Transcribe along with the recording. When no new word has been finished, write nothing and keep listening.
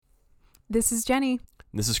This is Jenny.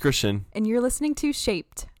 This is Christian. And you're listening to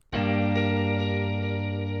Shaped.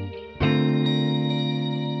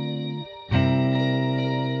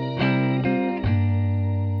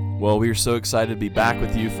 Well, we are so excited to be back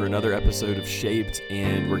with you for another episode of Shaped,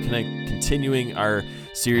 and we're continuing our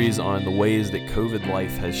series on the ways that COVID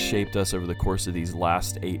life has shaped us over the course of these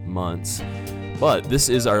last 8 months. But this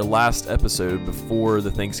is our last episode before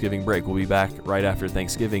the Thanksgiving break. We'll be back right after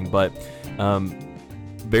Thanksgiving, but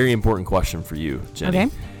very important question for you, Jenny. Okay.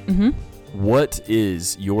 Mm-hmm. What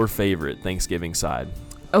is your favorite Thanksgiving side?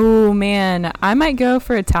 Oh, man. I might go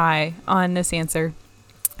for a tie on this answer.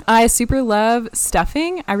 I super love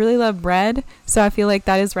stuffing. I really love bread, so I feel like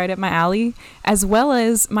that is right up my alley, as well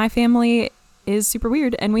as my family is super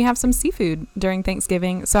weird, and we have some seafood during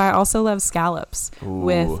Thanksgiving, so I also love scallops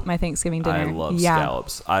with my Thanksgiving dinner. I love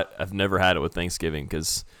scallops. I've never had it with Thanksgiving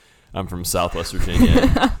because I'm from Southwest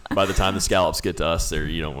Virginia. By the time the scallops get to us,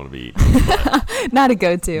 you don't want to be eaten. Not a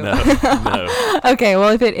go-to. No. Okay, well,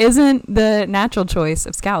 if it isn't the natural choice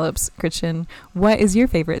of scallops, Christian, what is your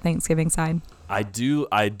favorite Thanksgiving side? I do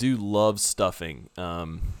love stuffing.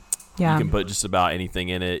 You can put just about anything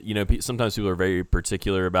in it. You know, sometimes people are very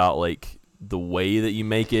particular about like the way that you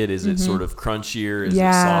make it. Is it sort of crunchier? Is it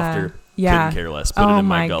softer? Yeah. Couldn't care less. Put it in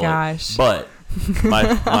my gullet. Gosh. But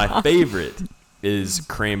my favorite is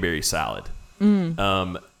cranberry salad.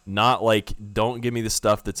 Not like, don't give me the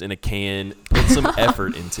stuff that's in a can. Put some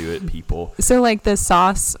effort into it, people. So like the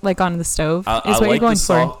sauce, like on the stove, is what you're going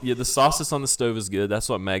for? Yeah, the sauce that's on the stove is good. That's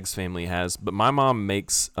what Meg's family has. But my mom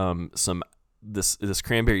makes this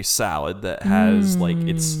cranberry salad that has like,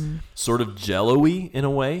 it's sort of jello-y in a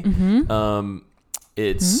way.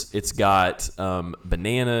 It's got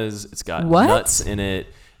bananas. It's got nuts in it.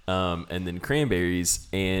 And then cranberries,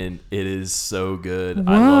 and it is so good.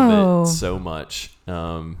 Whoa. I love it so much.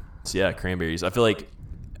 So yeah, cranberries. I feel like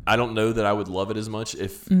I don't know that I would love it as much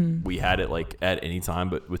if we had it like at any time,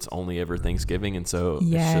 but it's only ever Thanksgiving, and so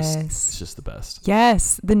it's just the best.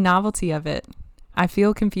 Yes, the novelty of it. I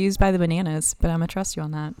feel confused by the bananas, but I'm gonna trust you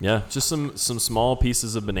on that. Yeah, just some small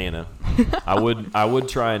pieces of banana. I would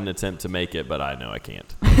try and attempt to make it, but I know I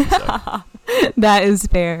can't. So. That is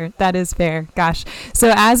fair. Gosh.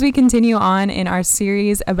 So as we continue on in our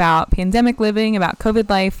series about pandemic living, about COVID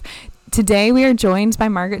life, today we are joined by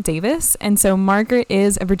Margaret Davis. And so Margaret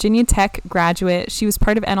is a Virginia Tech graduate. She was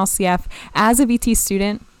part of NLCF as a VT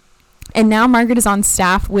student. And now Margaret is on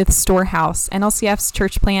staff with Storehouse, NLCF's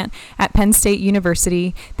church plant at Penn State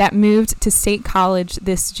University that moved to State College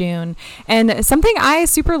this June. And something I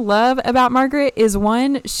super love about Margaret is,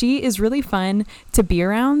 one, she is really fun to be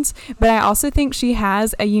around, but I also think she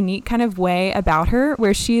has a unique kind of way about her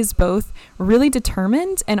where she is both really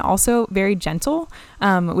determined and also very gentle,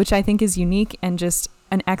 which I think is unique and just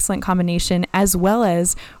an excellent combination, as well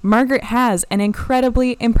as Margaret has an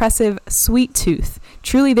incredibly impressive sweet tooth.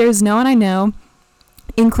 Truly, there's no one I know,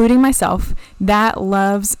 including myself, that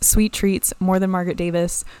loves sweet treats more than Margaret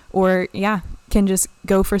Davis, or can just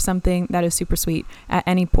go for something that is super sweet at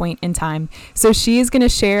any point in time. So she is going to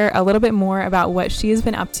share a little bit more about what she has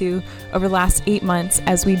been up to over the last 8 months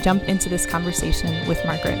as we jump into this conversation with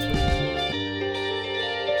Margaret.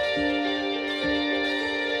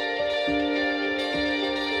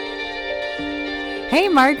 Hey,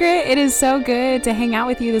 Margaret, it is so good to hang out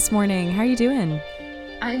with you this morning. How are you doing?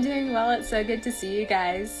 I'm doing well. It's so good to see you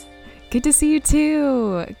guys. Good to see you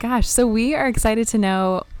too. Gosh, so we are excited to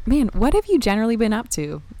know, man, what have you generally been up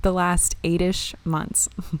to the last 8-ish months?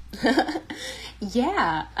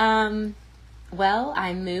 Well,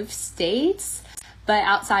 I moved states, but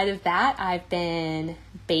outside of that, I've been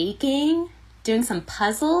baking, doing some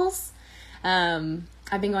puzzles.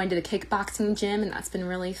 I've been going to the kickboxing gym, and that's been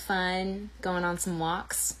really fun, going on some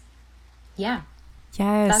walks. Yeah.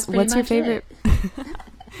 Yes. What's your favorite?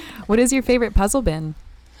 What has your favorite puzzle been?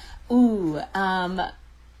 Ooh,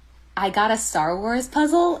 I got a Star Wars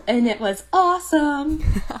puzzle, and it was awesome.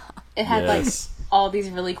 It had like all these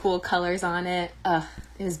really cool colors on it.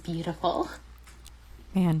 It was beautiful.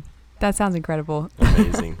 Man, that sounds incredible.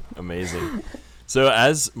 Amazing. So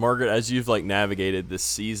as Margaret, as you've like navigated this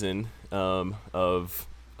season of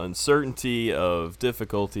uncertainty, of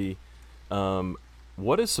difficulty,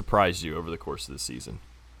 what has surprised you over the course of this season?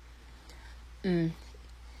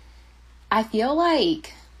 I feel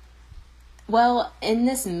like, well, in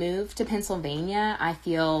this move to Pennsylvania, I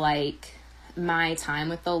feel like my time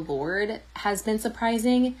with the Lord has been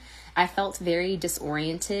surprising. I felt very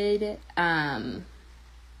disoriented when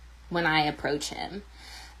I approach him.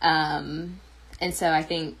 And so I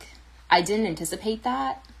think I didn't anticipate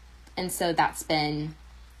that. And so that's been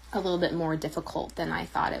a little bit more difficult than I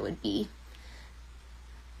thought it would be.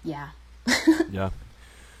 Yeah. Yeah.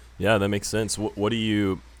 Yeah, that makes sense. What do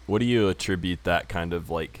you attribute that kind of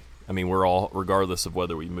like, I mean, we're all, regardless of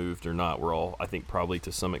whether we moved or not, we're all, I think, probably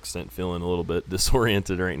to some extent feeling a little bit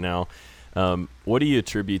disoriented right now. What do you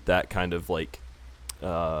attribute that kind of like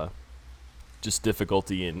just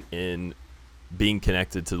difficulty in being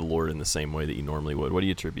connected to the Lord in the same way that you normally would? What do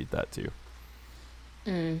you attribute that to?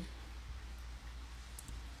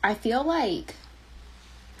 I feel like,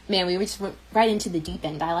 man, we just went right into the deep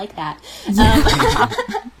end. I like that.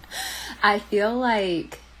 I feel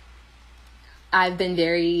like I've been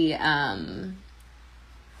very,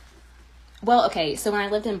 well, okay, so when I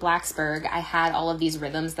lived in Blacksburg, I had all of these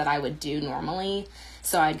rhythms that I would do normally.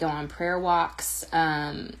 So I'd go on prayer walks.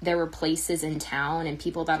 There were places in town and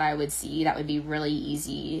people that I would see that would be really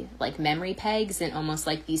easy, like memory pegs and almost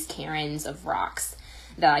like these cairns of rocks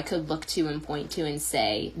that I could look to and point to and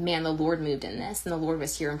say, man, the Lord moved in this and the Lord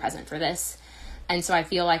was here and present for this. And so I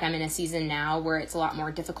feel like I'm in a season now where it's a lot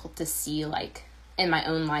more difficult to see, like, in my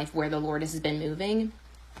own life where the Lord has been moving.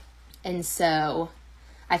 And so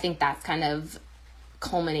I think that's kind of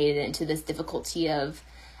culminated into this difficulty of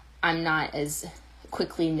I'm not as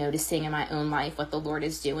quickly noticing in my own life what the Lord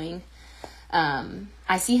is doing.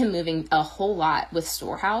 I see him moving a whole lot with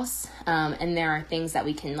Storehouse, and there are things that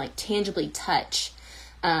we can like tangibly touch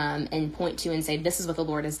and point to and say, this is what the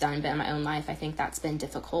Lord has done. But in my own life, I think that's been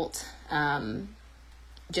difficult,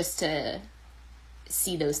 just to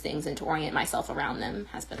see those things and to orient myself around them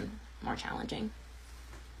has been more challenging.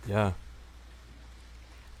 Yeah.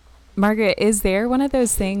 Margaret, is there one of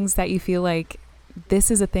those things that you feel like this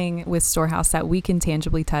is a thing with Storehouse that we can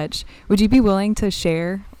tangibly touch? Would you be willing to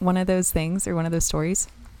share one of those things or one of those stories?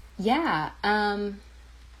 Yeah.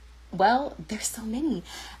 Well, there's so many.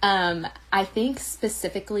 I think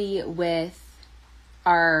specifically with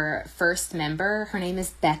our first member, her name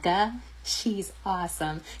is Becca. She's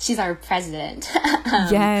awesome. She's our president.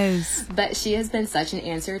 Yes. But she has been such an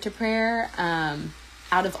answer to prayer.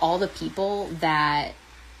 Out of all the people that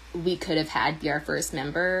we could have had be our first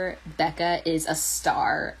member, Becca is a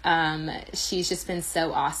star. She's just been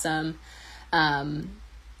so awesome. And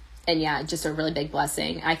yeah, just a really big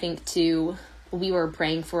blessing. I think too, we were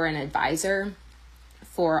praying for an advisor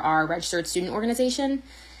for our registered student organization.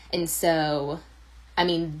 And so, I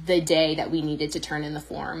mean, the day that we needed to turn in the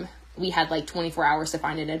form, we had like 24 hours to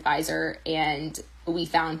find an advisor, and we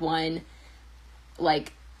found one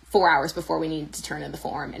like 4 hours before we needed to turn in the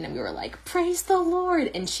form. And then we were like, praise the Lord.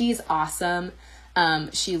 And she's awesome.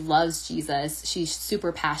 She loves Jesus. She's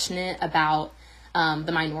super passionate about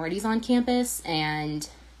the minorities on campus, and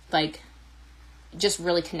like just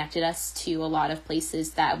really connected us to a lot of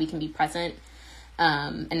places that we can be present,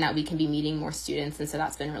 and that we can be meeting more students. And so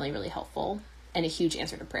that's been really, really helpful and a huge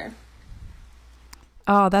answer to prayer.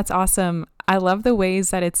 Oh, that's awesome. I love the ways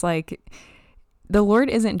that it's like the Lord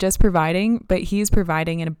isn't just providing, but he's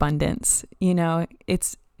providing in abundance. You know,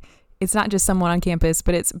 it's not just someone on campus,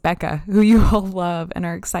 but it's Becca, who you all love and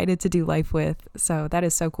are excited to do life with. So that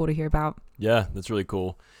is so cool to hear about. Yeah, that's really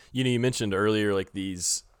cool. You know, you mentioned earlier like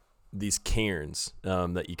these cairns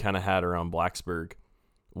that you kind of had around Blacksburg.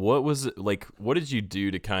 What was it like? What did you do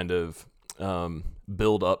to kind of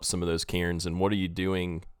build up some of those cairns, and what are you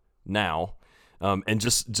doing now? And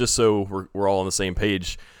just so we're all on the same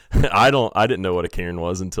page, I didn't know what a cairn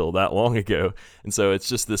was until that long ago. And so it's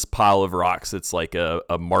just this pile of rocks. It's like a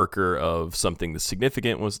marker of something that's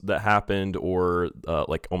significant that happened, or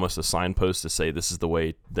like almost a signpost to say this is the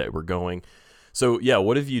way that we're going. So yeah,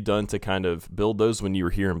 what have you done to kind of build those when you were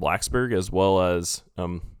here in Blacksburg, as well as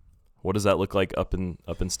what does that look like up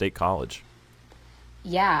in State College?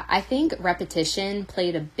 Yeah, I think repetition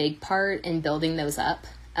played a big part in building those up.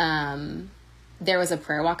 There was a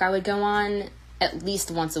prayer walk I would go on at least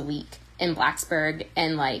once a week in Blacksburg,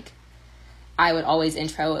 and like I would always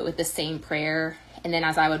intro it with the same prayer, and then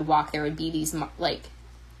as I would walk there would be these like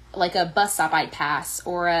a bus stop I'd pass,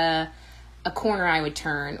 or a corner I would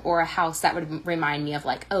turn, or a house that would remind me of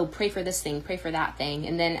like, oh, pray for this thing, pray for that thing.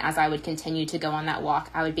 And then as I would continue to go on that walk,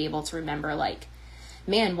 I would be able to remember like,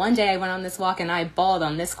 man, one day I went on this walk and I bawled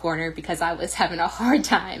on this corner because I was having a hard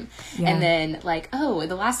time. Yeah. And then like, oh,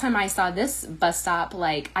 the last time I saw this bus stop,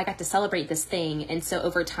 like I got to celebrate this thing. And so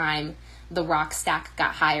over time, the rock stack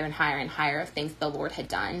got higher and higher and higher of things the Lord had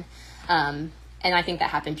done. And I think that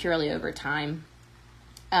happened purely over time.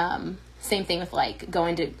 Same thing with like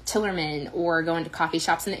going to Tillerman or going to coffee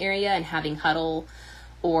shops in the area and having huddle,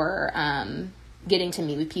 or getting to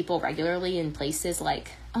meet with people regularly in places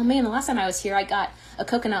like, oh man, the last time I was here, I got a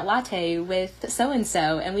coconut latte with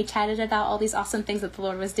so-and-so, and we chatted about all these awesome things that the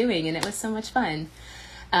Lord was doing, and it was so much fun.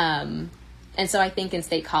 And so I think in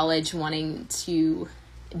State College, wanting to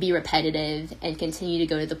be repetitive and continue to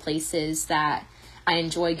go to the places that I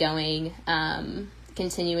enjoy going,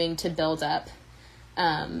 continuing to build up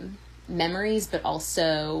memories, but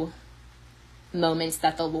also moments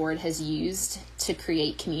that the Lord has used to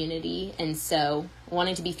create community. And so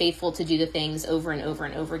wanting to be faithful to do the things over and over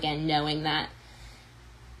and over again, knowing that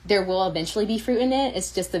there will eventually be fruit in it.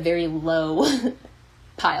 It's just a very low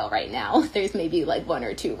pile right now. There's maybe like 1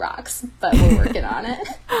 or 2 rocks, but we're working on it.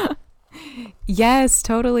 Yes,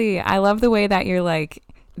 totally. I love the way that you're like,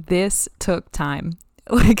 this took time.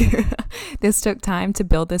 Like, this took time to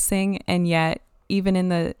build this thing. And yet, even in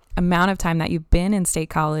the amount of time that you've been in State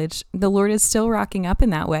College, the Lord is still rocking up in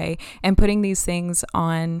that way and putting these things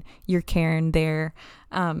on your cairn there.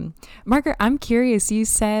 Margaret, I'm curious. You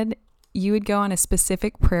said you would go on a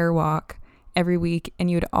specific prayer walk every week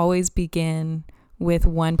and you would always begin with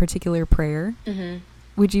one particular prayer. Mm-hmm.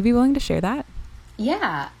 Would you be willing to share that?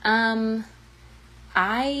 Yeah.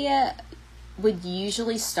 I would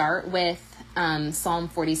usually start with Psalm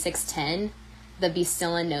 46:10, the be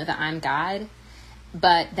still and know that I'm God.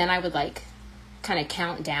 But then I would like kind of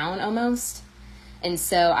count down almost. And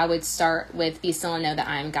so I would start with be still and know that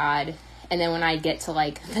I am God. And then when I get to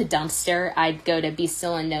like the dumpster, I'd go to be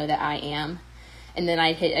still and know that I am. And then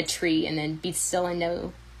I'd hit a tree and then be still and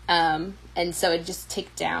know. And so it'd just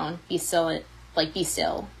tick down, be still, like be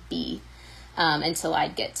still, be, until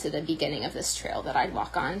I'd get to the beginning of this trail that I'd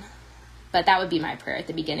walk on. But that would be my prayer at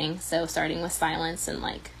the beginning. So starting with silence and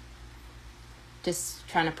like just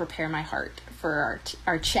trying to prepare my heart for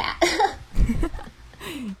our chat.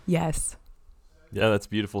 Yes. Yeah, that's a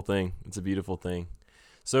beautiful thing. It's a beautiful thing.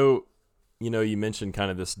 So, you mentioned kind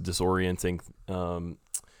of this disorienting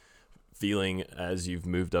feeling as you've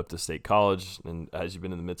moved up to State College and as you've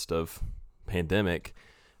been in the midst of pandemic.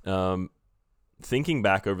 Thinking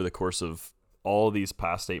back over the course of all these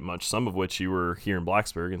past 8 months, some of which you were here in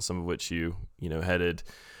Blacksburg and some of which you headed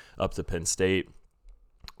up to Penn State.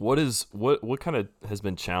 What kind of has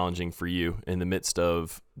been challenging for you in the midst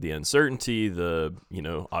of the uncertainty,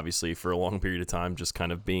 obviously for a long period of time, just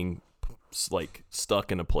kind of being like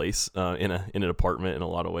stuck in a place, in an apartment in a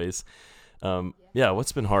lot of ways.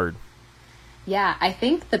 What's been hard? Yeah, I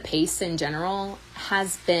think the pace in general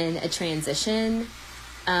has been a transition.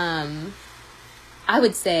 I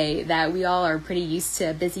would say that we all are pretty used to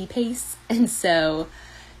a busy pace. And so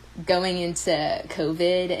going into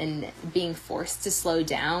COVID and being forced to slow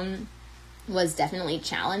down was definitely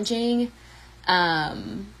challenging.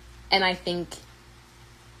 And I think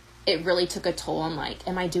it really took a toll on like,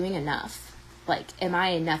 am I doing enough? Like, am I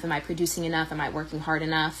enough? Am I producing enough? Am I working hard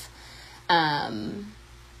enough? And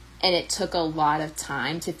it took a lot of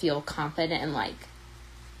time to feel confident and like,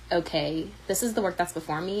 okay, this is the work that's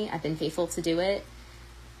before me. I've been faithful to do it.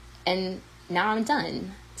 And now I'm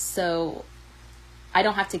done. So I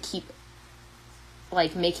don't have to keep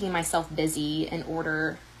like making myself busy in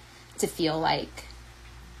order to feel like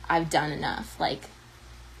I've done enough. Like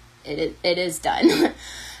it is done.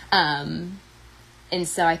 And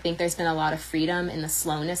so I think there's been a lot of freedom in the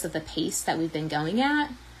slowness of the pace that we've been going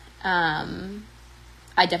at.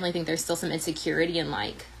 I definitely think there's still some insecurity in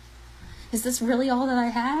like, is this really all that I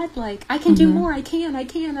had? Like, I can do more. I can,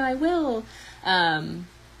 and I will.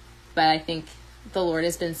 But I think the Lord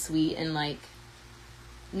has been sweet and like,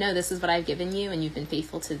 no, this is what I've given you and you've been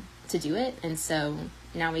faithful to do it. And so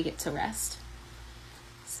now we get to rest.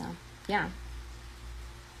 So, yeah.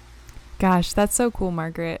 Gosh, that's so cool,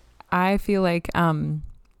 Margaret. I feel like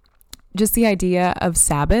just the idea of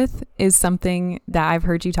Sabbath is something that I've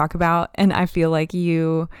heard you talk about. And I feel like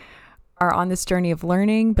you are on this journey of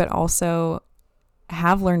learning, but also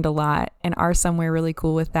have learned a lot and are somewhere really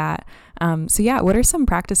cool with that. What are some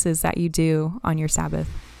practices that you do on your Sabbath?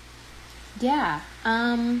 Yeah.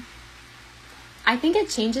 I think it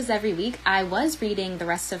changes every week. I was reading The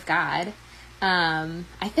Rest of God.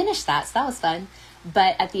 I finished that, so that was fun.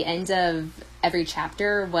 But at the end of every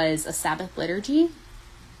chapter was a Sabbath liturgy.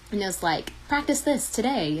 And it was like, practice this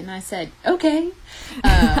today. And I said, okay.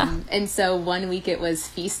 And so one week it was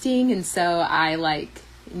feasting. And so I like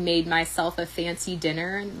made myself a fancy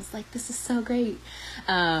dinner and was like, this is so great.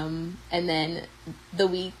 And then the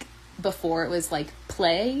week before it was like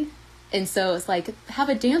play. And so it was like, have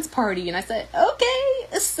a dance party. And I said,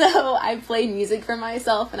 okay. So I played music for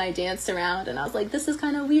myself and I danced around and I was like, this is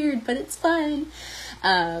kind of weird, but it's fun.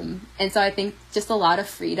 And so I think just a lot of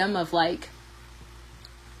freedom of like,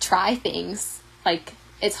 try things. Like,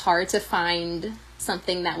 it's hard to find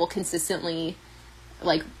something that will consistently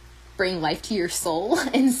like bring life to your soul.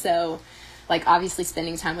 And so like obviously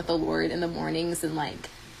spending time with the Lord in the mornings and like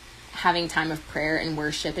having time of prayer and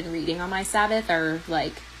worship and reading on my Sabbath are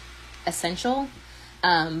like essential.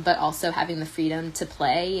 but also having the freedom to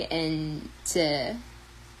play and to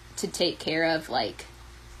take care of like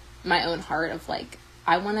my own heart of like,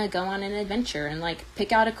 I want to go on an adventure and like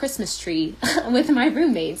pick out a Christmas tree with my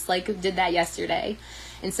roommates, like did that yesterday.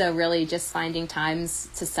 And so really just finding times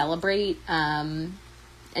to celebrate,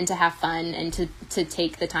 and to have fun and to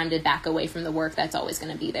take the time to back away from the work that's always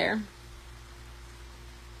going to be there.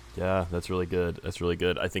 Yeah, that's really good. That's really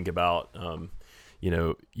good. I think about,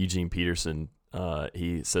 Eugene Peterson,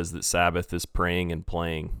 he says that Sabbath is praying and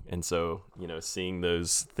playing. And so, seeing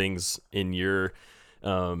those things in your,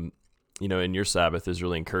 in your Sabbath is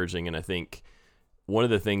really encouraging. And I think one of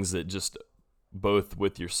the things that just both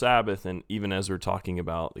with your Sabbath and even as we're talking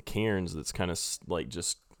about the cairns, that's kind of like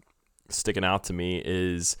just sticking out to me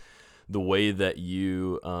is the way that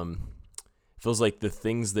you, feels like the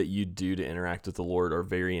things that you do to interact with the Lord are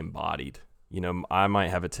very embodied. I might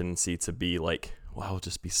have a tendency to be like, well, I'll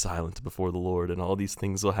just be silent before the Lord and all these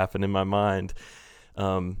things will happen in my mind.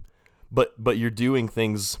 But you're doing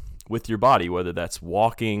things with your body, whether that's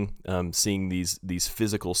walking, seeing these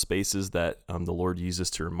physical spaces that the Lord uses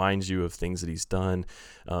to remind you of things that he's done,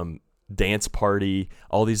 dance party,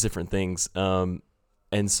 all these different things.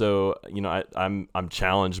 And so, I'm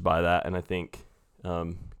challenged by that. And I think,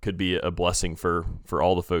 could be a blessing for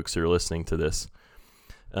all the folks who are listening to this.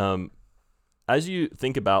 As you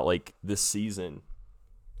think about like this season,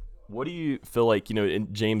 what do you feel like,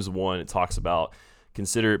 in James 1, it talks about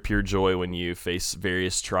consider it pure joy when you face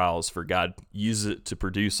various trials, for God uses it to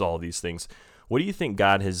produce all these things. What do you think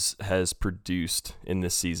God has produced in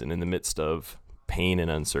this season in the midst of pain and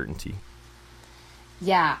uncertainty?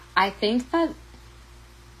 Yeah, I think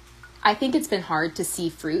it's been hard to see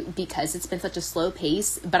fruit because it's been such a slow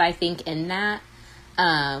pace, but I think in that,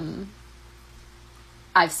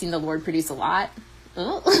 I've seen the Lord produce a lot.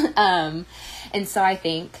 And so I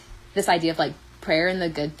think this idea of like prayer and the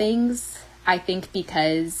good things, I think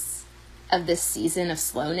because of this season of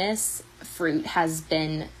slowness, fruit has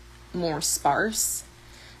been more sparse.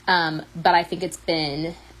 But I think it's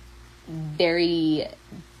been very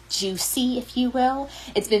juicy, if you will.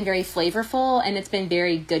 It's been very flavorful and it's been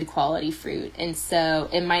very good quality fruit. And so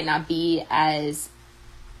it might not be as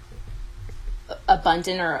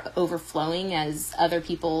abundant or overflowing as other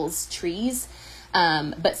people's trees,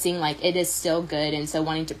 but seeing like it is still good. And so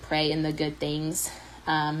wanting to pray in the good things.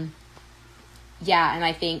 And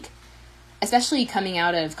I think especially coming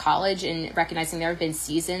out of college and recognizing there have been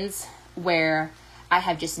seasons where I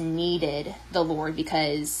have just needed the Lord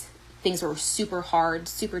because things were super hard,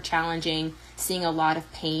 super challenging, seeing a lot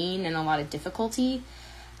of pain and a lot of difficulty.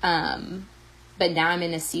 But now I'm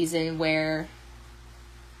in a season where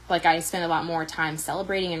like I spend a lot more time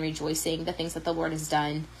celebrating and rejoicing the things that the Lord has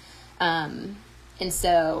done. And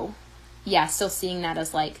so, still seeing that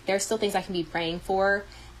as like, there's still things I can be praying for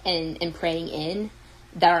and praying in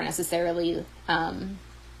that aren't necessarily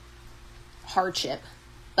hardship,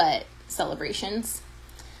 but celebrations.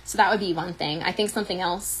 So that would be one thing. I think something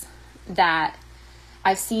else that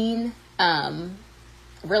I've seen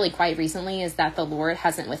really quite recently is that the Lord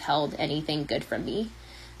hasn't withheld anything good from me.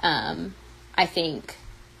 I think,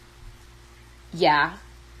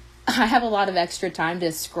 I have a lot of extra time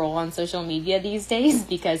to scroll on social media these days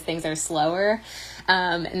because things are slower,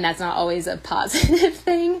 and that's not always a positive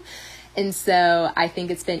thing. And so I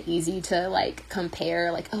think it's been easy to like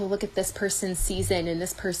compare like, oh, look at this person's season and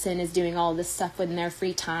this person is doing all this stuff within their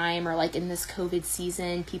free time, or like in this COVID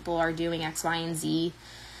season, people are doing X, Y, and Z.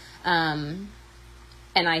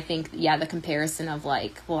 And I think, the comparison of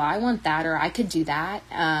like, well, I want that, or I could do that.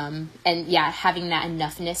 And having that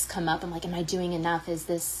enoughness come up. I'm like, am I doing enough? Is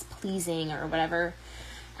this pleasing or whatever?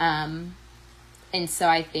 And so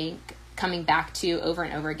I think coming back to over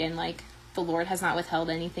and over again, like, the Lord has not withheld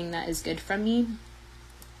anything that is good from me.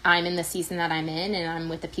 I'm in the season that I'm in, and I'm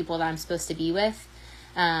with the people that I'm supposed to be with.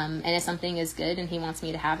 And if something is good and he wants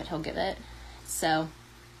me to have it, he'll give it. So,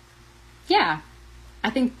 I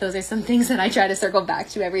think those are some things that I try to circle back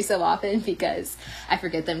to every so often because I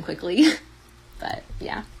forget them quickly. But,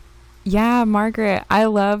 Yeah, Margaret, I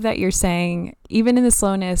love that you're saying, even in the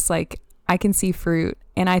slowness, like, I can see fruit.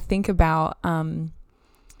 And I think about,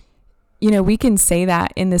 we can say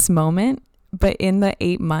that in this moment, but in the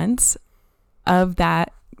 8 months of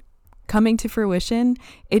that coming to fruition,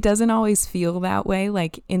 it doesn't always feel that way,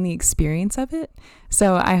 like in the experience of it.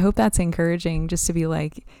 So I hope that's encouraging, just to be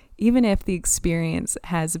like, even if the experience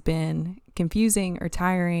has been confusing or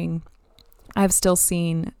tiring, I've still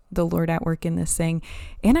seen the Lord at work in this thing.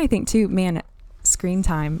 And I think too, man, screen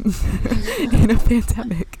time in a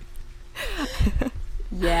pandemic.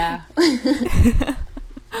 Yeah.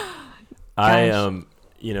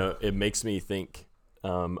 It makes me think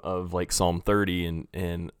of like Psalm 30,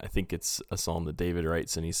 and I think it's a psalm that David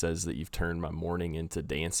writes, and he says that you've turned my mourning into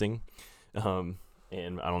dancing.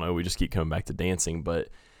 And I don't know, we just keep coming back to dancing, but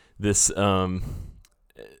this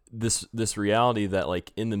this reality that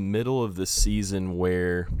like in the middle of this season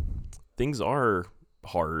where things are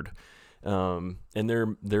hard, and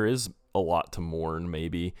there is a lot to mourn,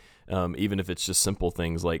 maybe, even if it's just simple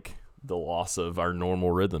things like the loss of our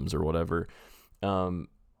normal rhythms or whatever.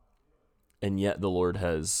 And yet the Lord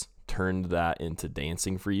has turned that into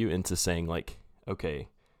dancing for you, into saying like, okay,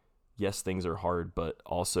 yes, things are hard, but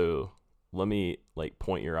also let me like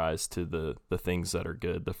point your eyes to the things that are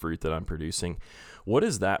good, the fruit that I'm producing. What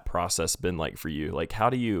has that process been like for you? Like, how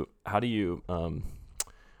do you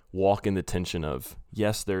walk in the tension of,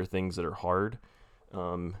 yes, there are things that are hard,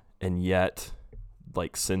 and yet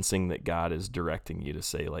like sensing that God is directing you to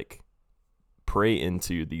say like, pray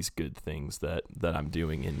into these good things that I'm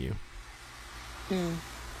doing in you?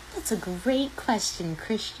 That's a great question,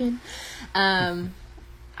 Christian.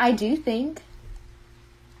 I do think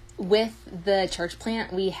with the church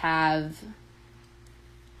plant, we have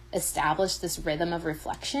established this rhythm of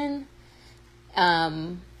reflection.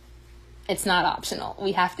 It's not optional.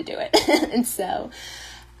 We have to do it. And so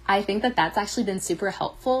I think that that's actually been super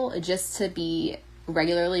helpful, just to be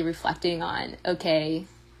regularly reflecting on, okay,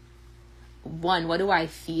 one, what do I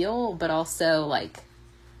feel? But also like,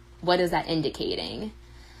 what is that indicating?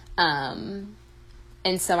 And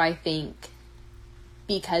so I think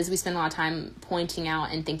because we spend a lot of time pointing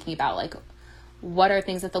out and thinking about like, what are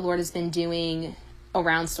things that the Lord has been doing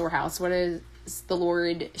around Storehouse? What is the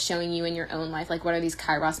Lord showing you in your own life? Like, what are these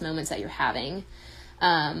Kairos moments that you're having?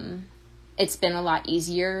 It's been a lot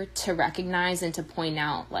easier to recognize and to point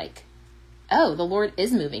out like, oh, the Lord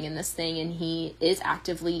is moving in this thing, and he is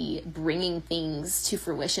actively bringing things to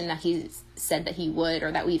fruition that he said that he would,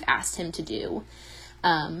 or that we've asked him to do.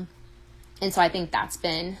 And so I think that's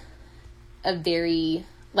been a very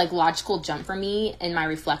like logical jump for me in my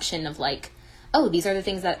reflection of like, oh, these are the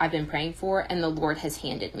things that I've been praying for and the Lord has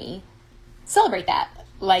handed me. Celebrate that.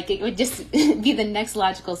 Like, it would just be the next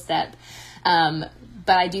logical step. But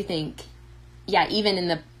I do think, yeah, even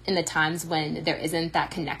in the times when there isn't that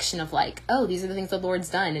connection of like, oh, these are the things the Lord's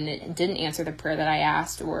done, and it didn't answer the prayer that I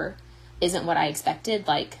asked, or isn't what I expected,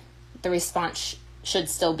 like the response should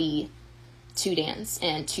still be to dance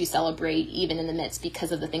and to celebrate even in the midst,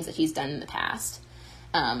 because of the things that he's done in the past.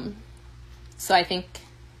 So I think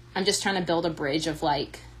I'm just trying to build a bridge of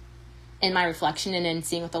like, in my reflection and in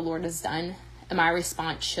seeing what the Lord has done, my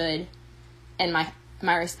response should, and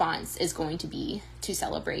my response is going to be to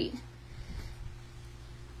celebrate.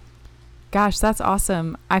 Gosh, that's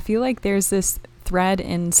awesome. I feel like there's this thread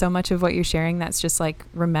in so much of what you're sharing that's just like,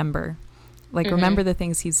 remember. Like, remember the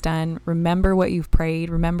things he's done. Remember what you've prayed.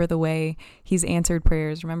 Remember the way he's answered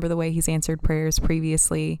prayers. Remember the way he's answered prayers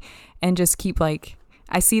previously. And just keep like,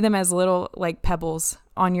 I see them as little like pebbles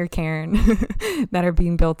on your cairn that are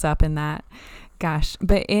being built up in that. Gosh,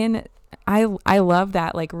 but I love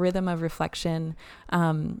that like rhythm of reflection.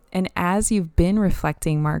 And as you've been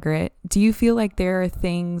reflecting, Margaret, do you feel like there are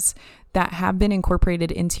things that have been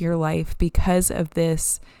incorporated into your life because of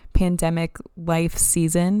this pandemic life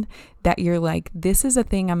season that you're like, this is a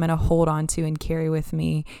thing I'm going to hold on to and carry with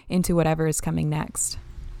me into whatever is coming next?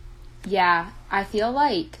 Yeah, I feel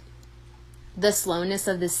like the slowness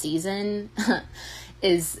of the season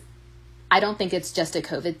I don't think it's just a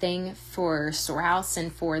COVID thing for Storehouse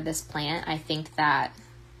and for this plant. I think that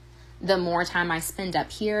the more time I spend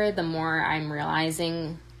up here, the more I'm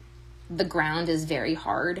realizing the ground is very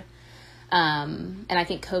hard. And I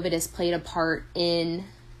think COVID has played a part in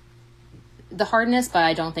the hardness, but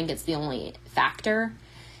I don't think it's the only factor.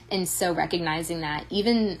 And so recognizing that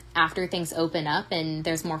even after things open up and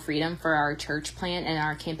there's more freedom for our church plant and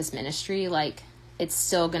our campus ministry, like, it's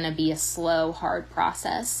still going to be a slow, hard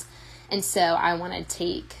process. And so I want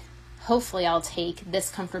to hopefully I'll take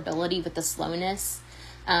this comfortability with the slowness,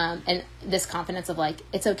 and this confidence of like,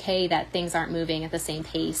 it's okay that things aren't moving at the same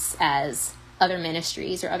pace as other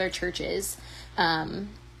ministries or other churches. And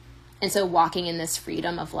so walking in this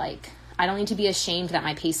freedom of like, I don't need to be ashamed that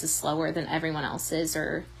my pace is slower than everyone else's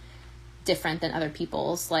or different than other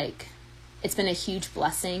people's. Like, it's been a huge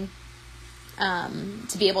blessing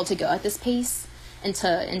to be able to go at this pace and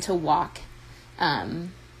to walk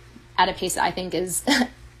at a pace that I think is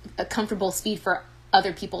a comfortable speed for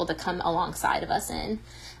other people to come alongside of us in.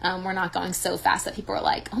 We're not going so fast that people are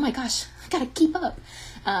like, oh my gosh, I gotta keep up.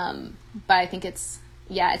 But I think it's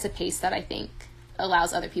a pace that I think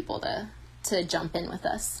allows other people to jump in with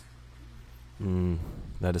us.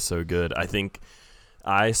 That is so good. I think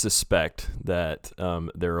I suspect that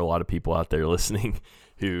there are a lot of people out there listening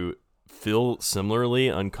who feel similarly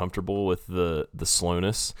uncomfortable with the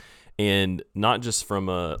slowness, and not just from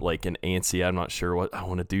an antsy, I'm not sure what I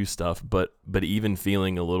want to do stuff, but even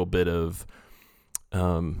feeling a little bit of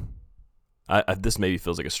this maybe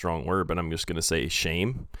feels like a strong word, but I'm just going to say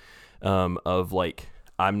shame, of like,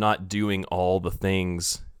 I'm not doing all the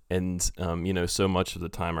things. And, so much of the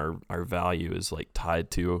time our value is like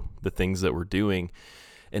tied to the things that we're doing.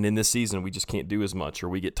 And in this season, we just can't do as much, or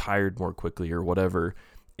we get tired more quickly or whatever.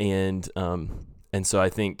 And so I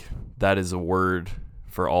think that is a word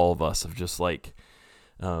for all of us of just like,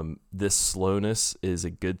 this slowness is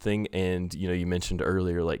a good thing. And, you mentioned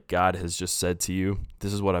earlier, like God has just said to you,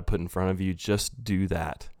 this is what I put in front of you. Just do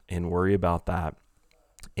that and worry about that.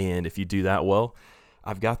 And if you do that well,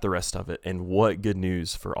 I've got the rest of it. And what good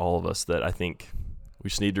news for all of us that I think we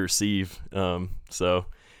just need to receive. So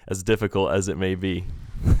as difficult as it may be.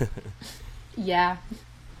 Yeah.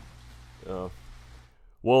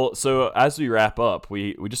 Well, so as we wrap up,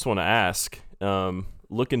 we just want to ask,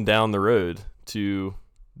 looking down the road to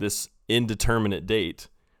this indeterminate date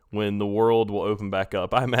when the world will open back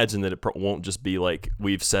up, I imagine that it won't just be like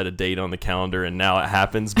we've set a date on the calendar and now it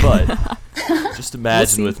happens, but just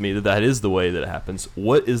imagine with me that is the way that it happens.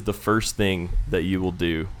 What is the first thing that you will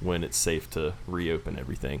do when it's safe to reopen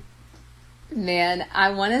everything? Man, I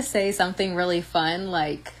want to say something really fun,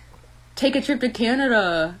 like take a trip to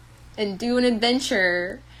Canada and do an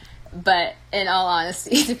adventure. But in all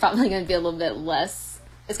honesty, it's probably going to be a little bit less.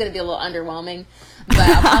 It's going to be a little underwhelming. But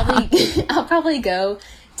I'll probably go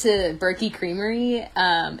to Berkey Creamery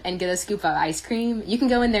and get a scoop of ice cream. You can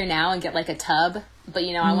go in there now and get like a tub, but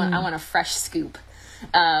I want a fresh scoop.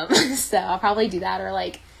 So I'll probably do that, or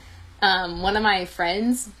like one of my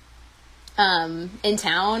friends in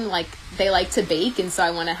town, like they like to bake, and so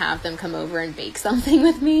I want to have them come over and bake something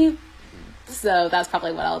with me. So that's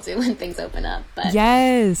probably what I'll do when things open up. But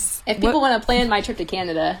yes, if people want to plan my trip to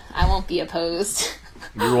Canada, I won't be opposed.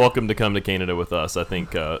 You're welcome to come to Canada with us. I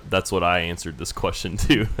think that's what I answered this question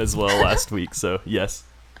to as well last week. So yes.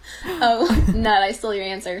 Oh, no, I stole your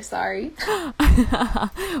answer. Sorry.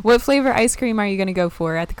 What flavor ice cream are you going to go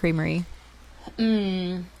for at the creamery?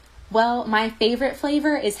 Well, my favorite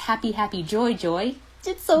flavor is Happy Happy Joy Joy.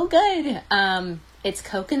 It's so good. It's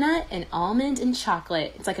coconut and almond and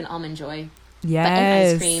chocolate. It's like an Almond Joy. Yes. But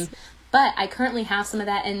in ice cream. But I currently have some of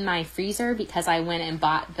that in my freezer because I went and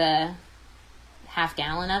bought the half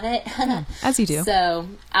gallon of it. As you do. So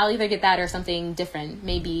I'll either get that or something different.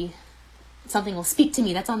 Maybe something will speak to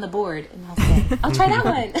me that's on the board, and I'll say, I'll try that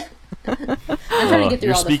one. I'm trying to get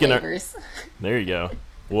through all the flavors. There you go.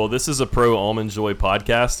 Well, this is a pro Almond Joy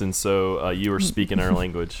podcast, and so you are speaking our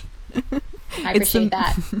language. I appreciate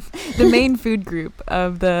that. The main food group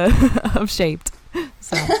of Shaped.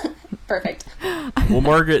 So. Perfect. Well,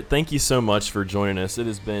 Margaret, thank you so much for joining us. It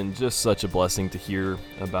has been just such a blessing to hear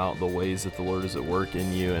about the ways that the Lord is at work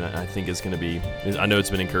in you, and I think it's going to be, I know it's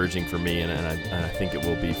been encouraging for me, and I think it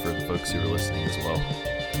will be for the folks who are listening as well.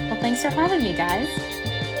 Well, thanks for having me, guys.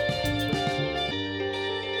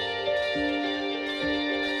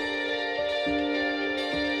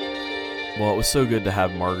 Well, it was so good to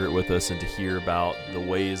have Margaret with us and to hear about the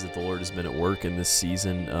ways that the Lord has been at work in this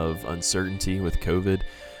season of uncertainty with COVID.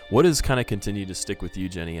 What has kind of continued to stick with you,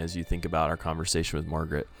 Jenny, as you think about our conversation with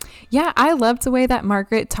Margaret? Yeah, I loved the way that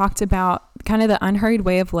Margaret talked about kind of the unhurried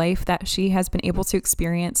way of life that she has been able to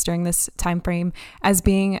experience during this time frame as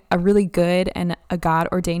being a really good and a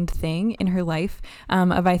God-ordained thing in her life.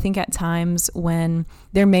 I think at times when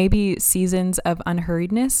there may be seasons of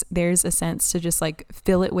unhurriedness, there's a sense to just like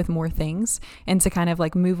fill it with more things and to kind of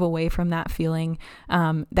like move away from that feeling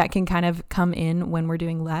that can kind of come in when we're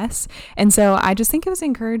doing less. And so I just think it was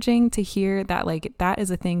encouraging to hear that like that is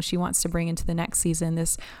a thing she wants to bring into the next season,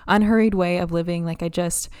 this unhurried way of living. Like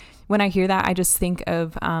when I hear that, I just think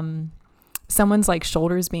of someone's like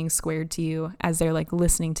shoulders being squared to you as they're like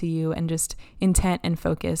listening to you and just intent and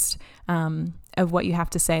focused of what you have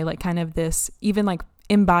to say, like kind of this even like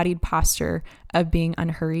embodied posture of being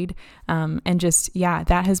unhurried. And just, yeah,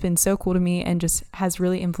 that has been so cool to me and just has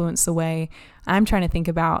really influenced the way I'm trying to think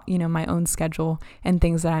about, my own schedule and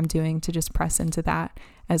things that I'm doing to just press into that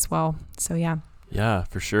as well. So, yeah. Yeah,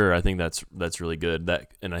 for sure. I think that's really good.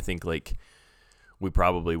 And I think like we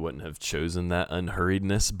probably wouldn't have chosen that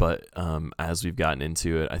unhurriedness, but as we've gotten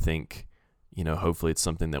into it, I think, hopefully it's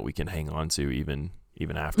something that we can hang on to even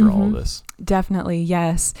after all of this. Definitely.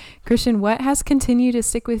 Yes. Christian, what has continued to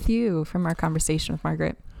stick with you from our conversation with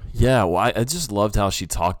Margaret? Yeah. Well, I just loved how she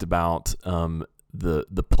talked about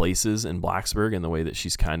the places in Blacksburg and the way that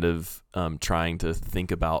she's kind of trying to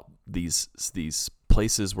think about these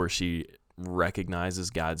places where she recognizes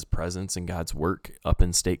God's presence and God's work up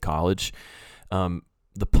in State College.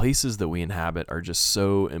 The places that we inhabit are just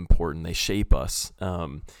so important. They shape us.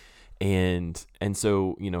 And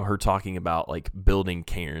so, her talking about like building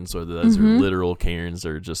cairns, whether those are literal cairns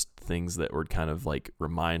or just things that would kind of like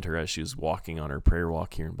remind her as she was walking on her prayer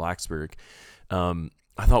walk here in Blacksburg,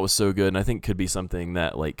 I thought was so good. And I think could be something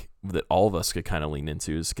that that all of us could kind of lean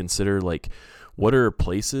into, is consider like, what are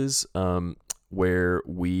places, where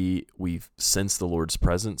we sense the Lord's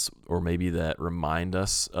presence, or maybe that remind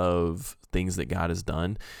us of things that God has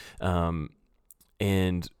done.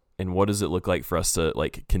 And what does it look like for us to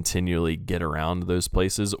like continually get around those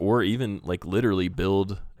places, or even like literally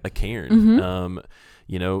build a cairn?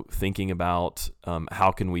 Thinking about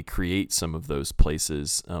how can we create some of those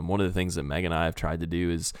places. One of the things that Meg and I have tried to do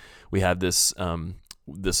is we have this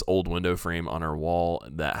old window frame on our wall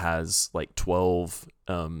that has like 12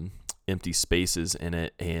 empty spaces in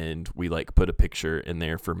it, and we like put a picture in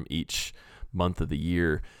there from each month of the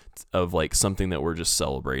year of like something that we're just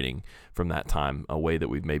celebrating from that time, a way that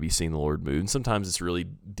we've maybe seen the Lord move. And sometimes it's really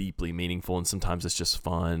deeply meaningful, and sometimes it's just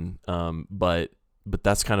fun. But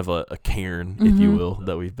that's kind of a cairn, if you will,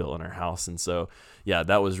 that we've built in our house. And so, yeah,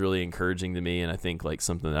 that was really encouraging to me. And I think like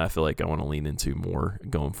something that I feel like I want to lean into more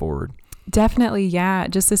going forward. Definitely. Yeah.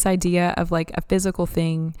 Just this idea of like a physical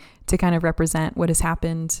thing to kind of represent what has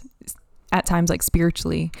happened at times, like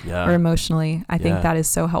spiritually or emotionally. I think that is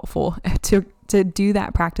so helpful to do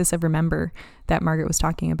that practice of remember that Margaret was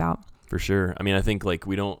talking about. For sure. I mean, I think like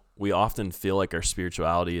we often feel like our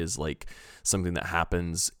spirituality is like something that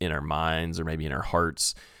happens in our minds or maybe in our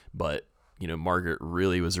hearts. But, Margaret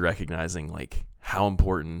really was recognizing like how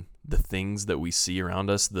important the things that we see around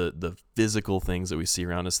us, the physical things that we see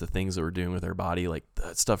around us, the things that we're doing with our body, like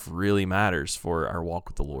that stuff really matters for our walk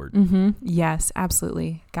with the Lord. Yes,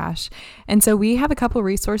 absolutely. Gosh. And so we have a couple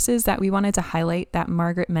resources that we wanted to highlight that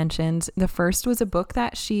Margaret mentioned. The first was a book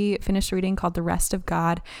that she finished reading called The Rest of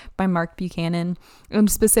God by Mark Buchanan.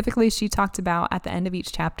 Specifically, she talked about at the end of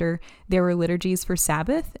each chapter, there were liturgies for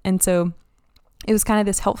Sabbath. And so it was kind of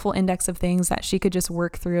this helpful index of things that she could just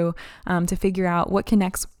work through to figure out what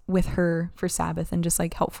connects with her for Sabbath, and just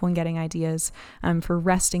like helpful in getting ideas for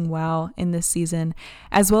resting well in this season.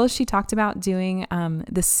 As well as she talked about doing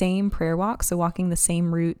the same prayer walk, so walking the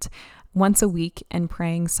same route once a week and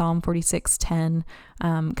praying Psalm 46:10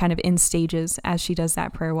 kind of in stages as she does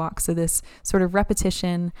that prayer walk. So this sort of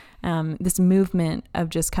repetition, this movement of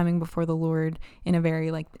just coming before the Lord in a very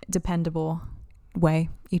like dependable way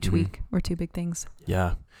each week, or two big things.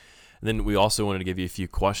 Yeah. And then we also wanted to give you a few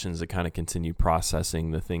questions to kind of continue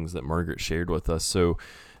processing the things that Margaret shared with us. So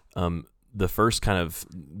the first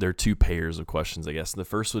there are two pairs of questions, I guess. The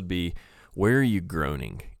first would be, where are you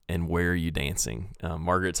groaning and where are you dancing?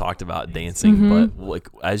 Margaret talked about dancing, but like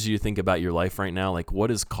as you think about your life right now, like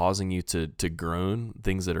what is causing you to groan?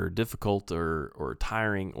 Things that are difficult or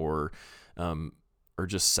tiring or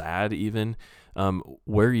just sad even.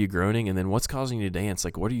 Where are you groaning? And then what's causing you to dance?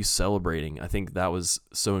 Like, what are you celebrating? I think that was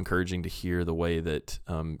so encouraging to hear the way that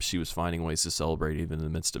she was finding ways to celebrate even in the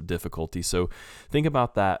midst of difficulty. So think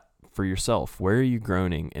about that for yourself. Where are you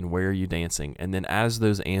groaning and where are you dancing? And then as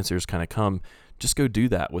those answers kind of come, just go do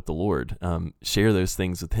that with the Lord. Share those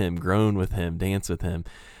things with Him, groan with Him, dance with Him.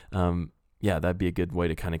 That'd be a good way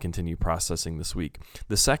to kind of continue processing this week.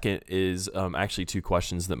 The second is actually two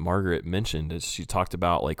questions that Margaret mentioned as she talked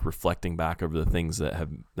about like reflecting back over the things that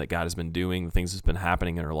God has been doing, the things that's been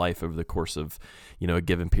happening in her life over the course of, a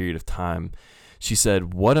given period of time. She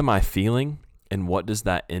said, what am I feeling and what does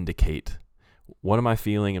that indicate? What am I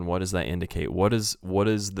feeling and what does that indicate? What is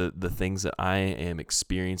the things that I am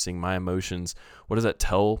experiencing, my emotions? What does that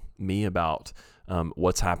tell me about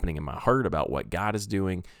what's happening in my heart, about what God is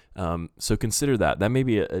doing? So consider that. That may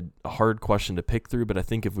be a hard question to pick through, but I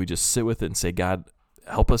think if we just sit with it and say, God,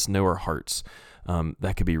 help us know our hearts,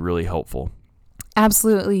 that could be really helpful.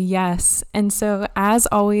 Absolutely, yes. And so as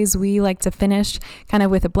always, we like to finish kind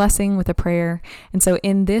of with a blessing, with a prayer. And so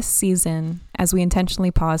in this season, as we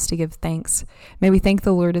intentionally pause to give thanks, may we thank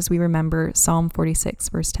the Lord as we remember Psalm 46,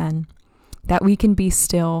 verse 10, that we can be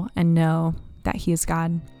still and know that He is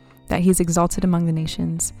God, that He is exalted among the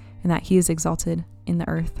nations, and that He is exalted in the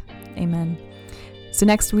earth. Amen. So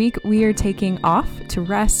next week, we are taking off to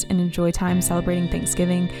rest and enjoy time celebrating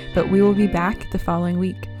Thanksgiving, but we will be back the following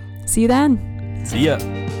week. See you then. See ya.